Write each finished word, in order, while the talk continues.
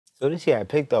So this year I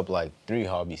picked up like 3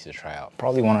 hobbies to try out.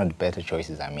 Probably one of the better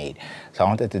choices I made. So I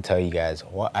wanted to tell you guys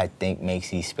what I think makes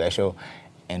these special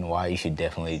and why you should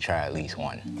definitely try at least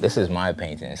one. This is my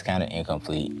painting. It's kind of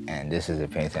incomplete, and this is a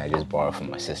painting I just borrowed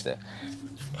from my sister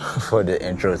for the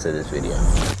intro to this video.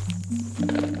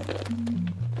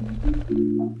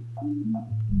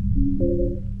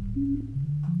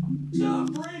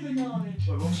 Stop breathing on it.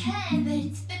 10, but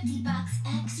it's $50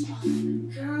 extra.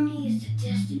 Germany is the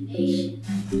destination.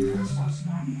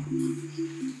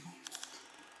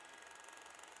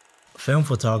 Film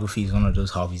photography is one of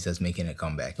those hobbies that's making a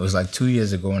comeback. It was like 2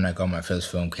 years ago when I got my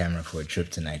first film camera for a trip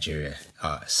to Nigeria.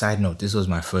 Side note, this was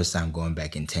my first time going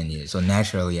back in 10 years. So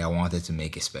naturally, I wanted to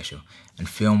make it special. And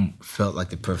film felt like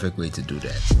the perfect way to do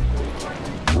that.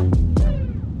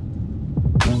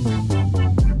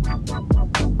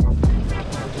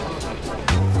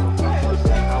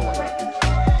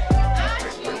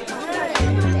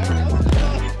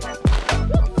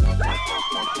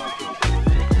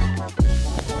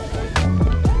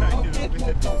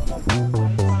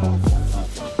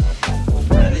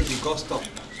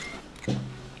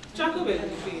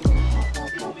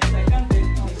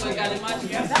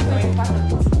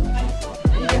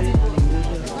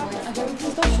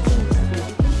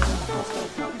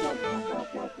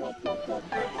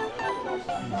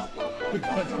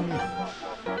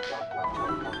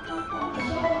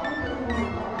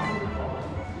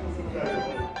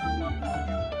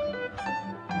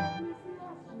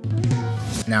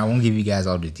 Now, I won't give you guys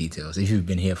all the details. If you've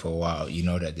been here for a while, you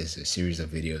know that this is a series of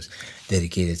videos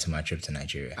dedicated to my trip to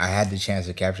Nigeria. I had the chance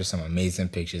to capture some amazing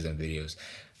pictures and videos,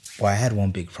 but I had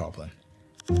one big problem.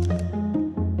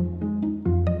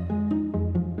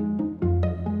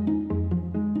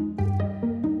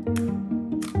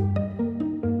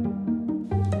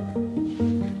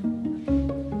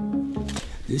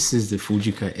 This is the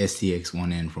Fujica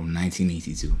STX-1N from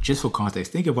 1982. Just for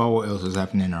context, think about what else was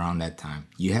happening around that time.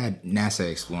 You had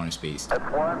NASA exploring space. That's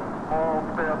one small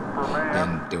step for man.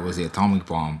 Then there was the atomic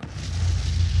bomb.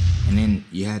 And then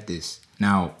you had this.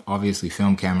 Now, obviously,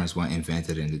 film cameras weren't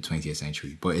invented in the 20th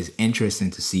century, but it's interesting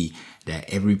to see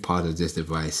that every part of this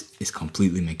device is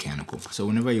completely mechanical. So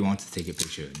whenever you want to take a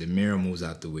picture, the mirror moves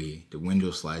out the way, the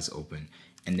window slides open,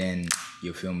 and then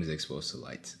your film is exposed to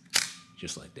light.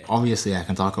 Just like that. Obviously, I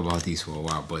can talk about these for a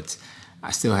while, but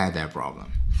I still had that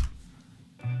problem.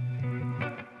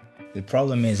 The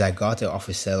problem is I got it off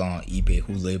a seller on eBay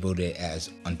who labeled it as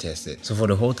untested. So for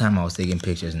the whole time I was taking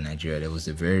pictures in Nigeria, there was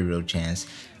a very real chance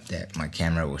that my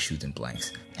camera was shooting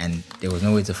blanks. And there was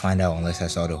no way to find out unless I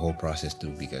saw the whole process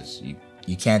through, because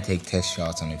you can't take test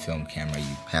shots on a film camera.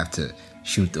 You have to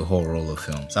shoot the whole roll of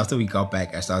film. So after we got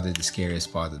back, I started the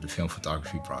scariest part of the film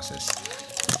photography process.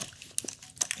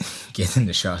 Getting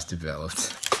the shots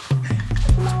developed.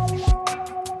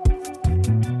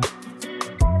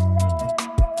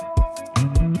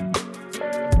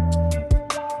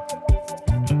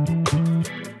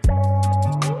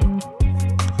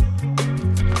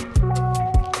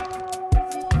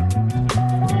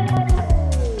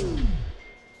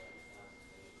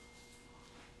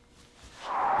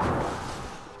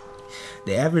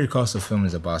 The average cost of film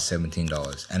is about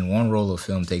 $17, and one roll of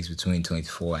film takes between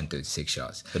 24 and 36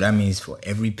 shots. So that means for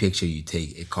every picture you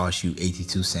take, it costs you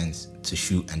 82 cents to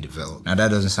shoot and develop. Now that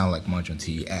doesn't sound like much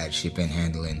until you add shipping,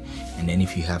 handling, and then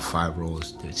if you have 5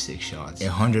 rolls, 36 shots.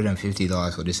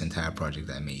 $150 for this entire project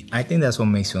I made. I think that's what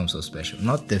makes film so special.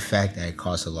 Not the fact that it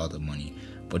costs a lot of money,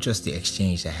 but just the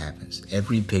exchange that happens.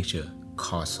 Every picture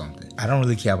costs something. I don't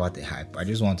really care about the hype. I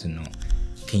just want to know,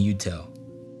 can you tell?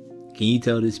 Can you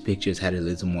tell these pictures had a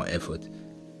little more effort?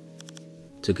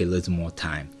 Took a little more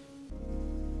time?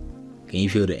 Can you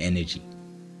feel the energy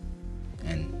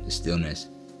and the stillness?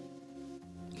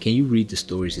 Can you read the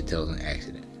stories it tells on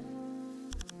accident?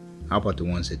 How about the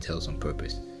ones it tells on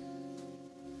purpose?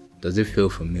 Does it feel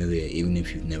familiar even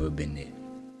if you've never been there?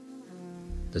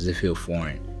 Does it feel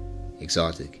foreign,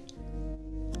 exotic?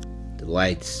 The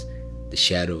lights, the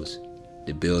shadows,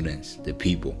 the buildings, the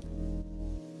people.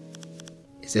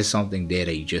 Is there something there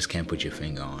that you just can't put your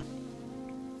finger on?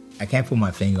 I can't put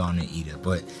my finger on it either,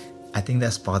 but I think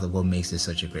that's part of what makes this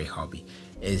such a great hobby.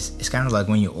 It's kind of like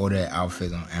when you order an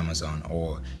outfit on Amazon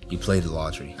or you play the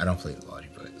lottery. I don't play the lottery,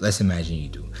 but let's imagine you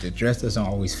do. The dress doesn't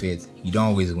always fit, you don't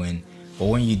always win, but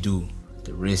when you do,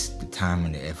 the risk, the time,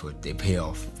 and the effort, they pay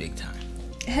off big time.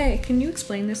 Hey, can you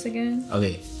explain this again?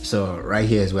 Okay, so right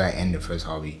here is where I end the first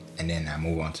hobby, and then I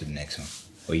move on to the next one.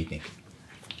 What do you think?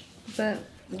 But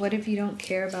what if you don't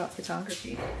care about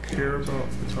photography? Care about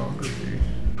photography.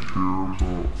 The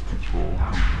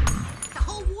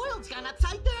whole world's gone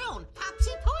upside down.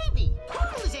 Topsy-turvy.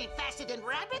 Turtles ain't faster than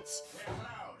rabbits.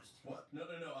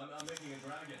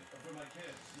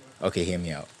 Okay, hear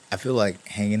me out. I feel like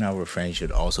hanging out with friends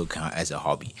should also count as a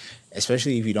hobby.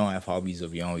 Especially if you don't have hobbies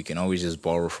of your own, you can always just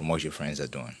borrow from what your friends are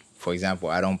doing. For example,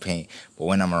 I don't paint, but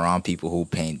when I'm around people who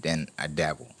paint, then I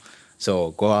dabble.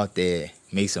 So go out there,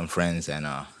 make some friends, and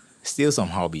steal some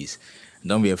hobbies.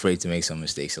 Don't be afraid to make some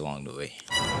mistakes along the way.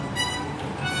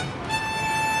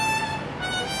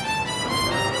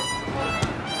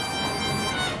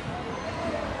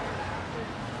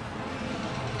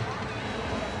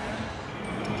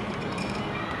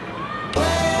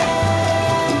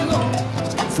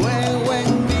 Fuego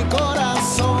en mi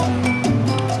corazón,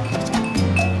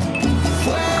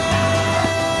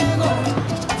 fuego,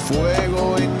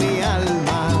 fuego en mi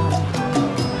alma,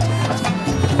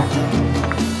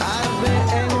 arde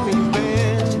en mi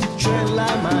pecho en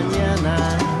la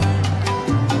mañana,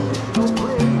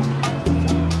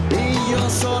 y yo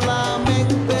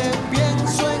solamente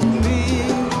pienso en ti.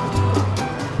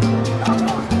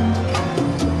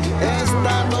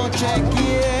 Esta noche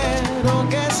quiero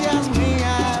que seas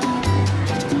mía.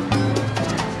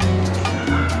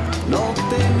 No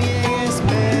te niegues,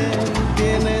 me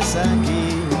tienes aquí.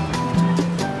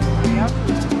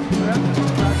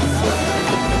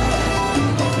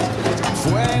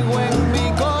 Fuego en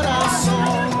mi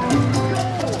corazón,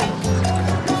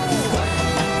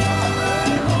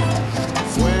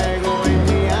 fuego en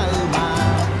mi alma,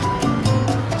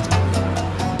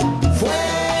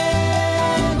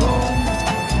 fuego,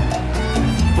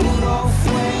 puro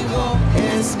fuego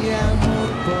es mi amor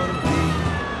por ti.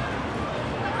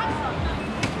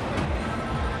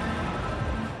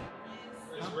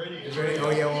 Oh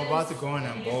yeah, we're about to go in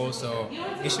and bowl, so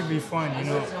it should be fun, you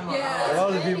know. A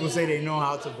lot of people say they know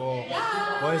how to bowl,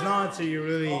 but it's not until you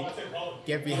really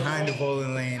get behind the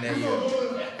bowling lane that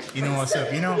you know what's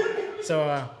up, you know.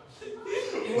 So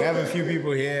we have a few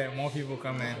people here, more people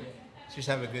come in. Just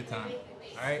have a good time,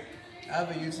 all right? I have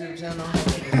a YouTube channel.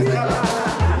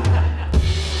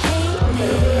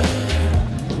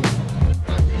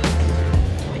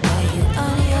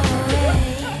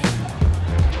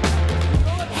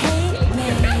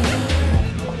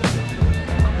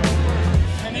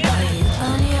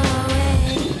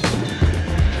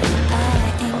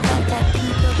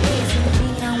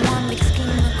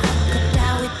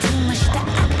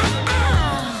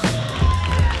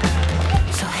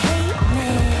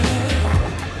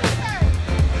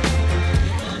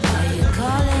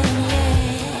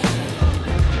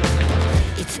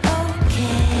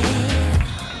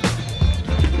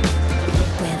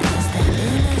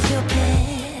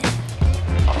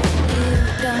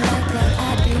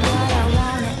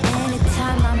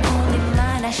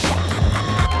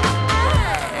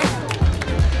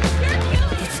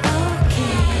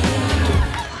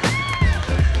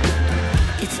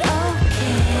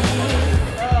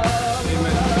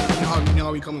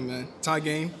 Coming, man. Tie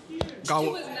game. Got,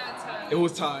 It was not tied. it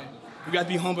was tied. We got to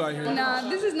be humble out here. Nah,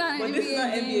 this is not an But this is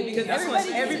not NBA NBA because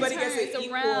everybody gets it's an a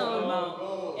equal round.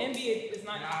 amount. NBA is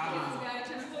not.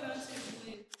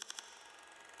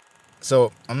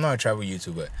 So I'm not a travel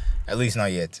YouTuber, at least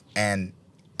not yet. And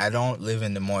I don't live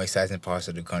in the more exciting parts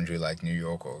of the country like New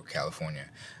York or California.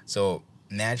 So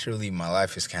naturally, my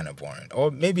life is kind of boring.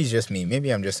 Or maybe it's just me. Maybe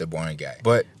I'm just a boring guy.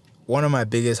 But one of my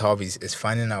biggest hobbies is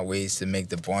finding out ways to make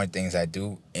the boring things I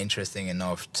do interesting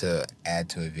enough to add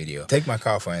to a video. Take my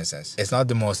car, for instance. It's not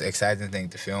the most exciting thing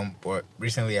to film, but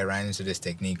recently I ran into this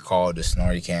technique called the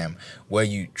snorri cam, where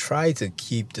you try to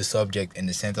keep the subject in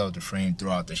the center of the frame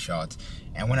throughout the shot.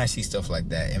 And when I see stuff like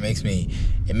that, it makes me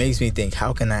think,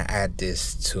 how can I add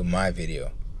this to my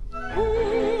video?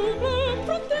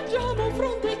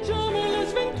 Fronteggiamo la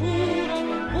sventura.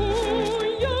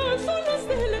 Oh,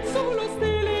 sono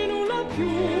stelle e nulla più.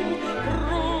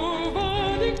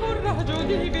 Prova di coraggio,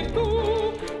 di virtù.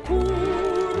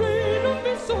 Pure non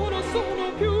vi sono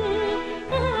più.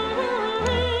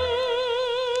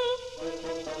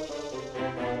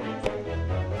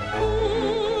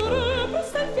 Pure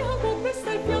presta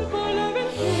il fianco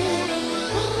all'avventura.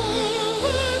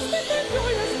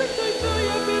 Aspetta il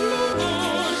gioia per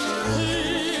l'onore.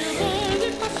 Viva di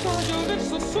passaggio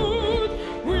verso sud.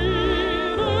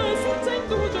 Guida senza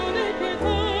indugio né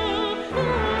pietà.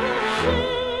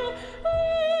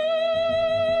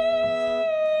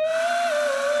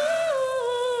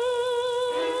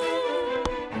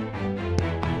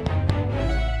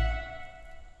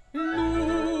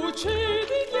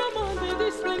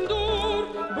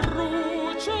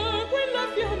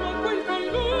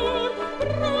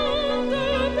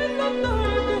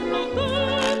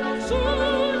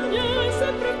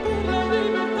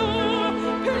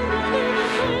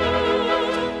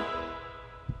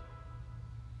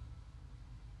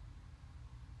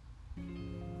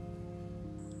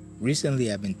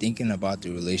 Recently, I've been thinking about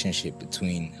the relationship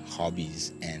between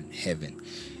hobbies and heaven.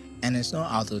 And it's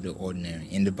not out of the ordinary.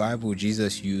 In the Bible,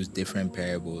 Jesus used different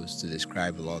parables to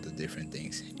describe a lot of different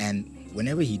things. And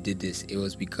whenever he did this, it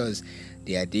was because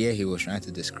the idea he was trying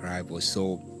to describe was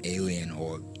so alien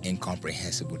or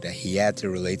incomprehensible that he had to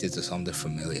relate it to something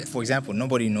familiar. For example,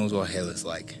 nobody knows what hell is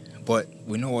like. But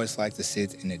we know what it's like to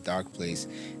sit in a dark place,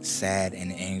 sad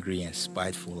and angry and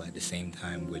spiteful at the same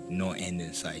time with no end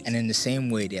in sight. And in the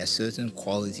same way, there are certain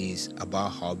qualities about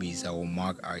hobbies that will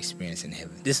mark our experience in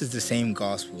heaven. This is the same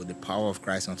gospel, the power of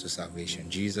Christ unto salvation,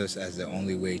 Jesus as the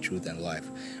only way, truth, and life.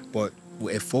 But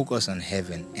with a focus on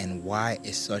heaven and why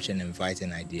it's such an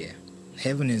inviting idea.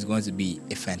 Heaven is going to be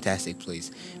a fantastic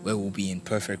place where we'll be in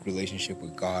perfect relationship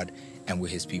with God and with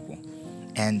his people.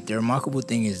 And the remarkable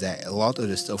thing is that a lot of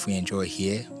the stuff we enjoy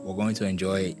here, we're going to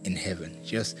enjoy in heaven,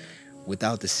 just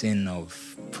without the sin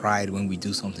of pride when we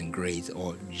do something great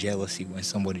or jealousy when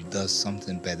somebody does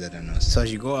something better than us. So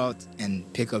as you go out and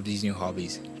pick up these new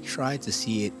hobbies, try to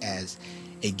see it as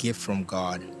a gift from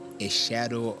God, a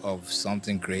shadow of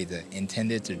something greater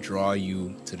intended to draw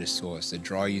you to the source, to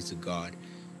draw you to God,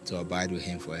 to abide with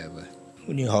him forever.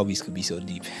 Who knew hobbies could be so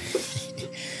deep?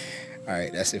 All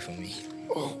right, that's it for me.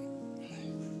 Oh.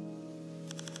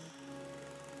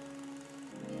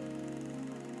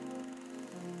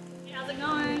 How's it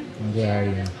going? I'm good, how are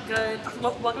you? Good.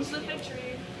 Welcome to the fig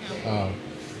tree. Oh.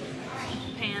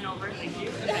 Pan over, thank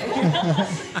you.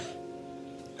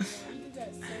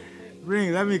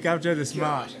 Ring, let me capture the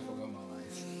smile.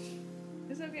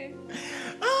 It's okay.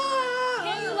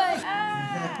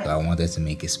 I wanted to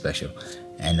make it special.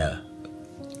 And I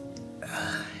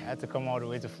had to come all the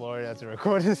way to Florida to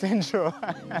record this intro.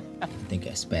 I think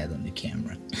I spat on the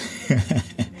camera.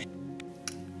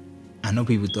 I know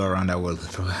people throw around that word.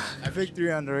 I picked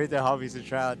 3 underrated hobbies to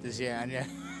try out this year, and yeah.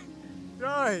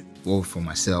 Right. Both for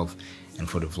myself and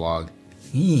for the vlog.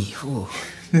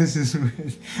 This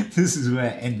is where I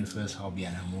end the first hobby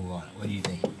and I move on. What do you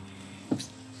think?